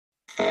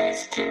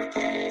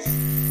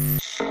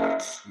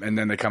And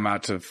then they come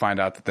out to find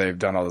out that they've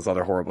done all this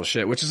other horrible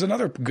shit, which is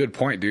another good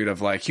point, dude,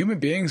 of like human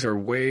beings are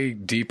way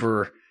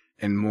deeper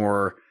and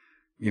more,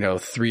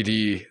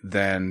 3D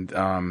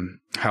than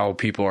how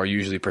people are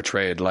usually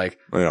portrayed. Like,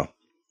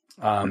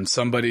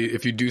 somebody,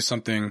 if you do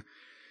something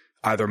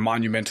either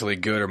monumentally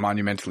good or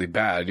monumentally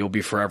bad, you'll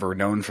be forever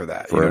known for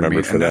that. You know what I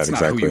mean? And that's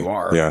not who you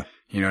are. Yeah.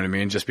 You know what I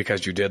mean? Just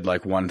because you did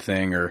like one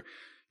thing or,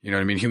 you know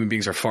what I mean? Human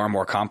beings are far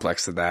more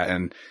complex than that.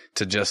 And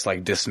to just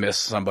like dismiss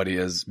somebody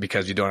as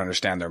because you don't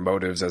understand their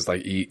motives as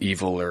like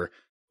evil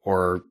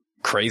or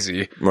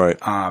crazy, right?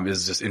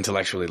 Is just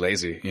intellectually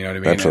lazy. You know what I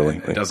mean?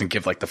 Absolutely. It doesn't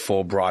give like the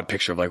full broad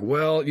picture of like,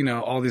 well,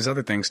 all these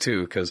other things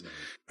too. Cause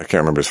I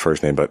can't remember his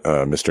first name, but,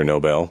 Mr.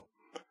 Nobel.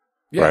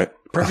 Yeah. Right?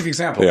 Perfect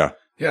example. Yeah.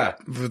 Yeah.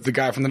 The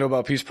guy from the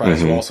Nobel Peace Prize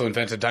who also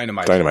invented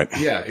dynamite.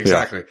 Yeah,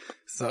 exactly.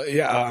 So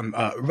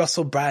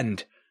Russell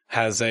Brand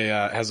has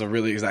a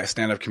really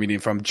stand-up comedian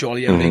from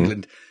Joliet,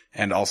 England,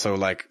 and also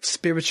like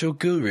spiritual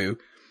guru.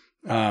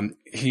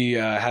 He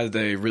has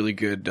a really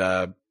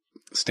good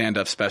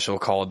stand-up special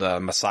called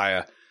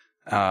Messiah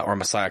or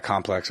Messiah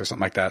Complex or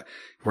something like that,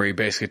 where he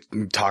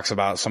basically talks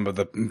about some of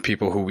the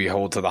people who we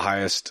hold to the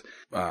highest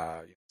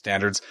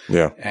standards.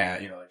 Yeah.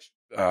 And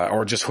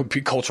or just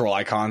cultural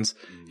icons,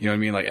 you know what I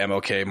mean? Like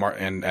MLK,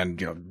 Martin, and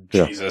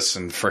Jesus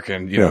and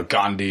frickin',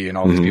 Gandhi and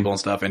all these people and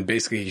stuff. And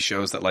basically he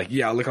shows that like,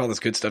 look at all this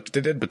good stuff that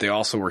they did, but they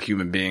also were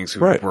human beings who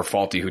were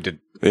faulty, who did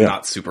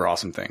not super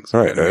awesome things.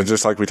 Right. You know what I mean?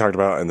 Just like we talked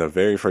about in the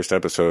very first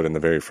episode, in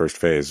the very first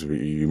phase,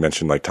 you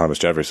mentioned like Thomas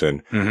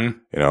Jefferson,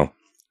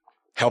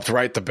 helped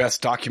write the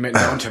best document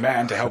known to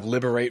man to help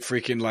liberate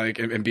freaking like,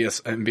 and be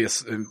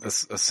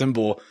a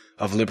symbol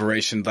of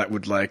liberation that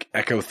would like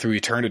echo through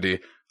eternity.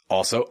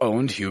 Also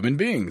owned human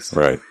beings.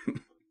 Right.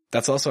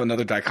 That's also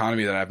another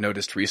dichotomy that I've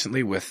noticed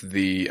recently with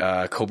the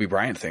Kobe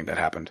Bryant thing that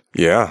happened.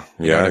 Yeah.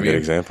 Yeah. Good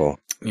example.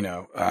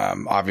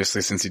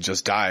 Obviously since he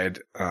just died,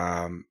 in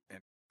a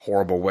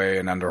horrible way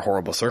and under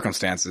horrible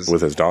circumstances.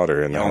 With his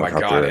daughter and oh my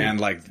God. And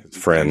like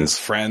his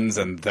friends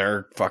and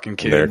their fucking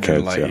kid. Their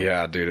kids,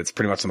 and dude, it's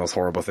pretty much the most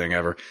horrible thing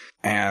ever.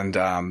 And,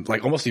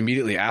 like almost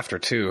immediately after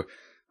too,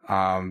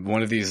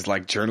 one of these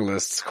like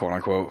journalists, quote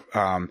unquote,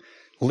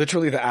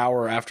 literally the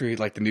hour after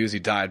the news he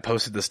died,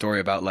 posted the story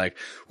about like,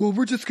 well,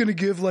 we're just going to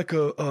give like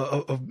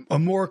a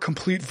more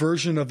complete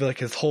version of like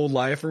his whole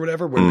life or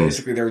whatever. Where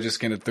basically they were just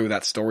going to throw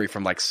that story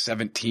from like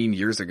 17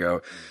 years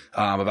ago,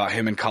 about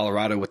him in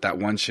Colorado with that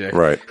one chick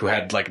who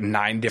had like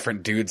 9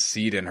 different dudes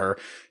seed in her.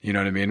 You know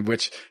what I mean?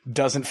 Which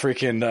doesn't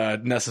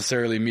freaking,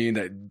 necessarily mean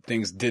that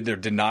things did or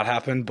did not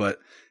happen, but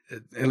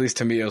at least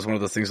to me, it was one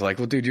of those things like,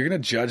 well, dude, you're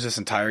going to judge this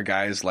entire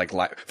guy's like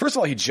life. First of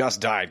all, he just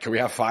died. Can we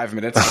have 5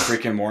 minutes to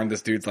freaking mourn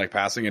this dude's like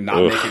passing and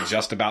not make it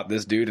just about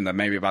this dude and then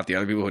maybe about the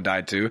other people who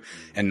died too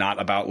and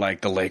not about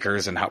like the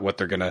Lakers and what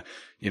they're going to,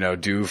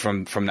 do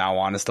from now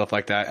on and stuff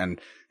like that.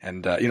 And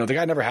the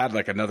guy never had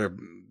like another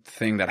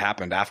thing that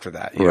happened after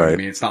that. You know what I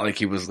mean? It's not like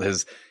he was,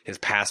 his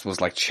past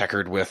was like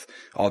checkered with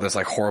all this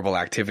like horrible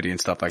activity and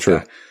stuff like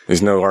that.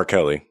 He's no R.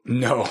 Kelly.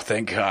 No,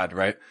 thank God.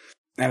 Right.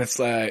 And it's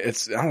I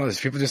don't know,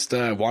 people just,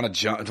 want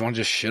to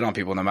just shit on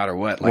people no matter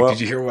what. Like,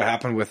 did you hear what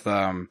happened with,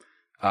 Ari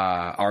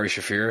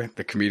Shaffir,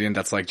 the comedian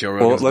that's like Joe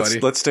Rogan's buddy?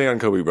 Let's stay on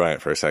Kobe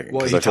Bryant for a second.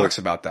 Well, he talks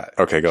about that.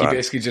 Okay, go on. He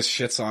basically just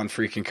shits on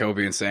freaking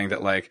Kobe and saying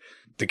that like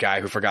the guy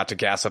who forgot to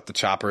gas up the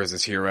chopper is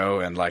his hero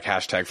and like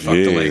hashtag fuck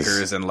the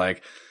Lakers and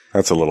like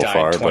that's a little died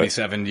far,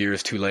 27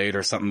 years too late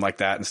or something like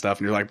that and stuff.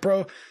 And you're like,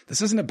 bro,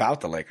 this isn't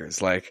about the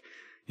Lakers. Like,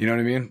 you know what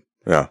I mean?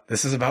 Yeah.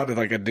 This is about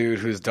like a dude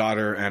whose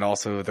daughter and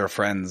also their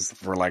friends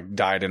were like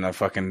died in a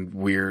fucking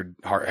weird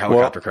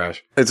helicopter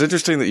crash. It's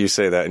interesting that you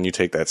say that and you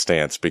take that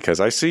stance because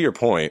I see your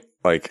point.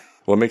 Like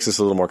what makes this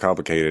a little more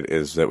complicated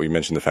is that we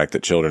mentioned the fact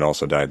that children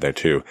also died there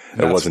too.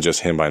 It wasn't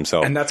just him by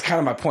himself. And that's kind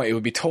of my point. It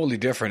would be totally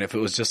different if it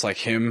was just like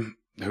him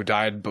who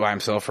died by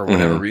himself for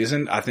whatever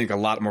reason. I think a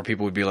lot more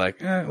people would be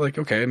like,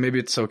 okay, maybe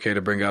it's okay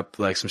to bring up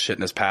like some shit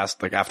in his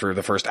past, like after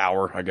the first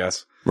hour, I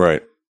guess.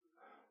 Right.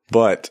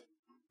 But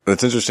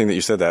it's interesting that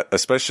you said that,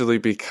 especially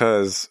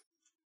because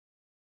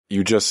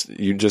you just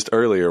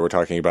earlier were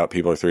talking about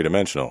people are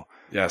 3-dimensional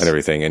and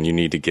everything, and you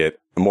need to get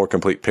a more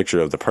complete picture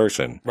of the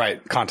person.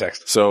 Right.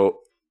 Context. So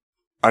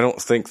I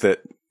don't think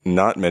that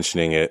not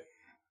mentioning it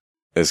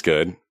is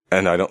good,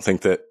 and I don't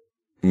think that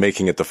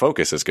making it the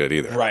focus is good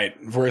either. Right.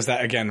 Where's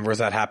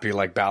that happy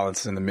like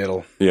balance in the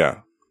middle? Yeah.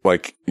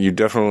 Like you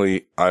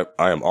definitely, I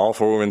am all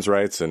for women's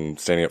rights and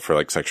standing up for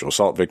like sexual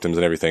assault victims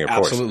and everything, of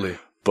course. Absolutely.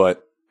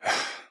 But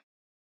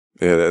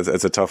yeah,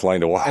 it's a tough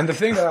line to walk. And the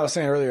thing that I was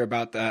saying earlier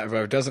about that,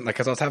 it doesn't like,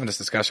 cause I was having this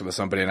discussion with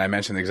somebody and I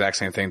mentioned the exact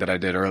same thing that I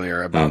did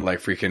earlier about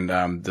like freaking,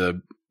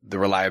 the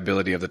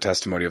reliability of the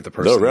testimony of the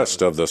person. The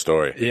rest of the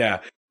story. Yeah.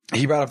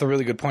 He brought up the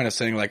really good point of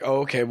saying like,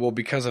 oh, okay, well,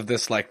 because of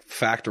this like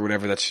fact or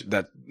whatever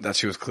that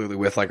she was clearly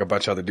with like a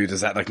bunch of other dudes, does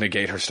that like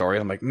negate her story?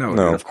 I'm like, no.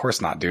 Dude, of course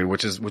not, dude,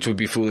 which would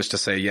be foolish to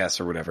say yes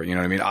or whatever. You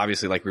know what I mean?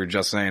 Obviously, like we were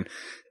just saying,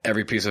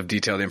 every piece of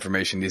detailed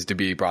information needs to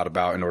be brought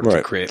about in order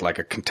to create like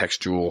a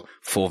contextual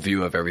full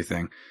view of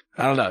everything.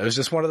 I don't know. It was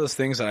just one of those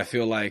things that I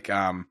feel like,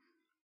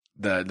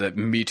 the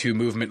Me Too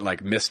movement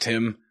like missed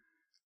him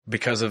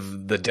because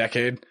of the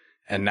decade,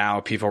 and now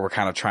people were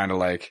kind of trying to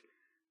like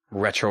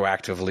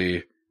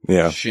retroactively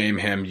shame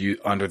him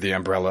under the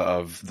umbrella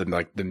of the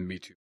Me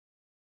Too.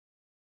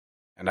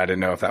 And I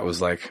didn't know if that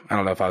was like, I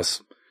don't know if I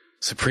was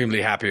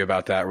supremely happy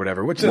about that or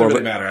whatever, which doesn't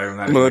really matter.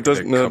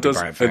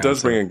 It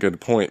does bring a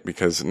good point,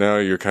 because now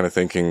you're kind of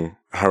thinking,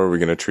 how are we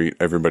going to treat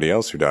everybody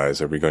else who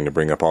dies? Are we going to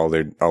bring up all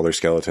their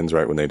skeletons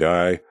right when they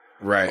die?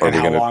 Right. And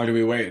how long do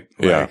we wait?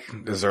 Like,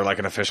 is there like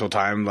an official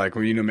time? Like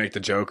when you make the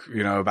joke,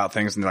 about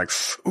things and they're like,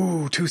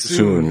 ooh, too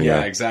soon.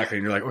 Yeah, exactly.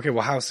 And you're like, okay,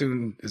 well, how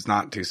soon is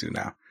not too soon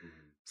now?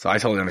 So I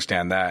totally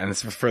understand that. And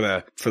it's for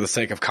the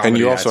sake of comedy. And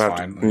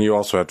you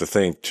also have to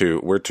think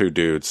too, we're two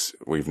dudes.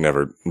 We've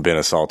never been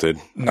assaulted.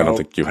 No. I don't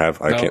think you have.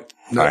 I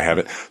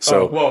haven't.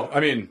 So,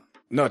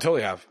 no, I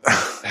totally have.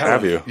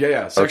 Have you?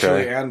 Yeah.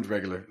 Sexually and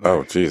regular.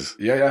 Oh, geez.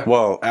 Yeah.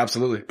 Well,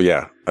 absolutely.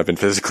 Yeah. I've been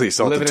physically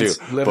assaulted too.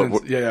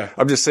 Yeah.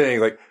 I'm just saying,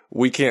 like,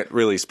 we can't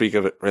really speak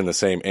of it in the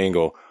same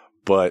angle,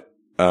 but,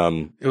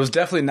 it was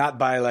definitely not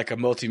by like a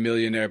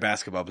multimillionaire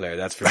basketball player.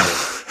 That's for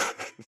sure.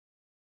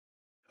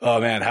 Oh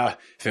man,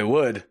 if it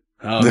would.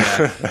 Oh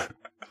man.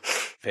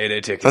 Payday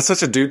ticket. That's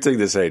such a dude thing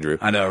to say, Drew.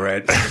 I know,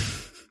 right?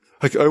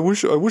 Like, I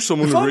wish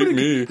someone would rate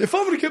me. If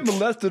I'm gonna get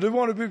molested, I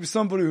want to be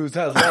somebody who has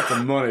lots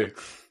of money.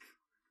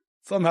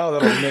 Somehow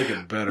that'll make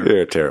it better.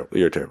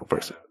 You're a terrible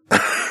person. You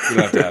don't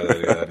have to have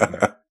that in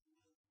there.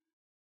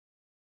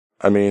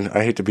 I mean,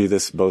 I hate to be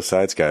this both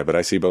sides guy, but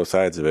I see both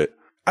sides of it.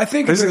 I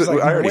think I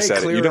already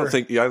said it. I don't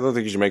think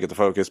you should make it the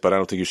focus, but I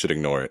don't think you should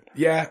ignore it.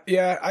 Yeah,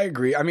 I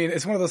agree. I mean,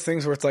 it's one of those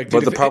things where it's like,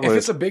 dude, if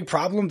it's a big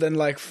problem, then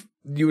like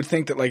you would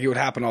think that like it would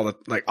happen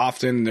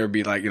often. There'd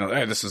be like,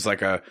 hey, this is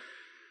like a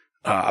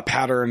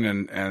pattern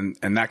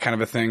and that kind of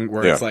a thing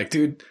where it's like,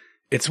 dude,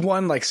 it's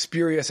one like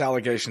spurious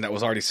allegation that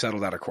was already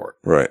settled out of court.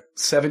 Right.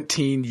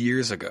 17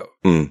 years ago.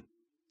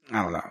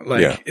 I don't know.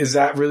 Like, is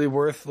that really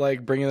worth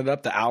like bringing it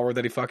up the hour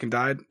that he fucking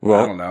died?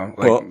 Well, I don't know.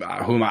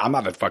 Like, who am I? I'm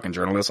not a fucking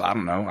journalist. I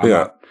don't know. I'm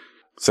not.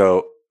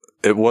 So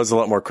it was a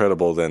lot more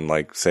credible than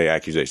like, say,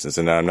 accusations.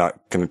 And I'm not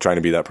going to try to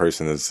be that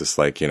person that's just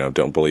like,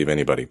 don't believe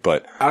anybody,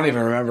 but I don't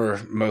even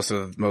remember most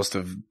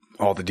of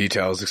all the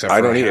details except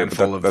for a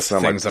handful of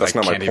things that I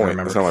can't even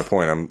remember. That's not my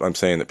point. I'm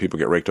saying that people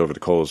get raked over the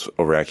coals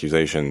over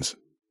accusations.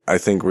 I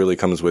think really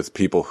comes with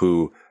people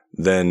who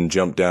then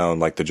jump down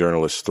like the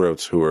journalists'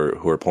 throats who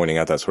are pointing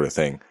out that sort of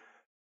thing.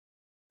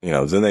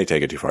 Then they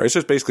take it too far. It's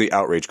just basically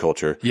outrage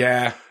culture.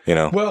 Yeah.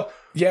 Well,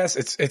 yes,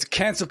 it's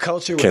cancel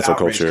culture with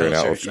outrage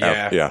culture.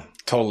 Yeah.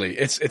 Totally.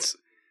 It's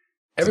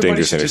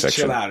everybody should just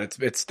chill out.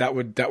 It's that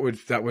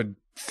would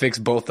fix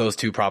both those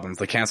two problems,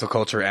 the cancel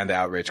culture and the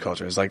outrage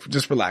culture. It's like,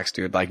 just relax,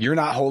 dude. Like, you're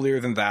not holier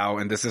than thou,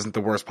 and this isn't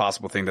the worst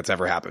possible thing that's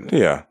ever happened.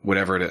 Yeah.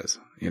 Whatever it is.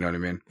 You know what I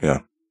mean? Yeah.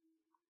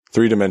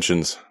 3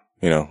 dimensions,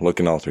 look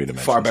in all 3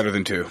 dimensions. Far better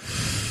than 2.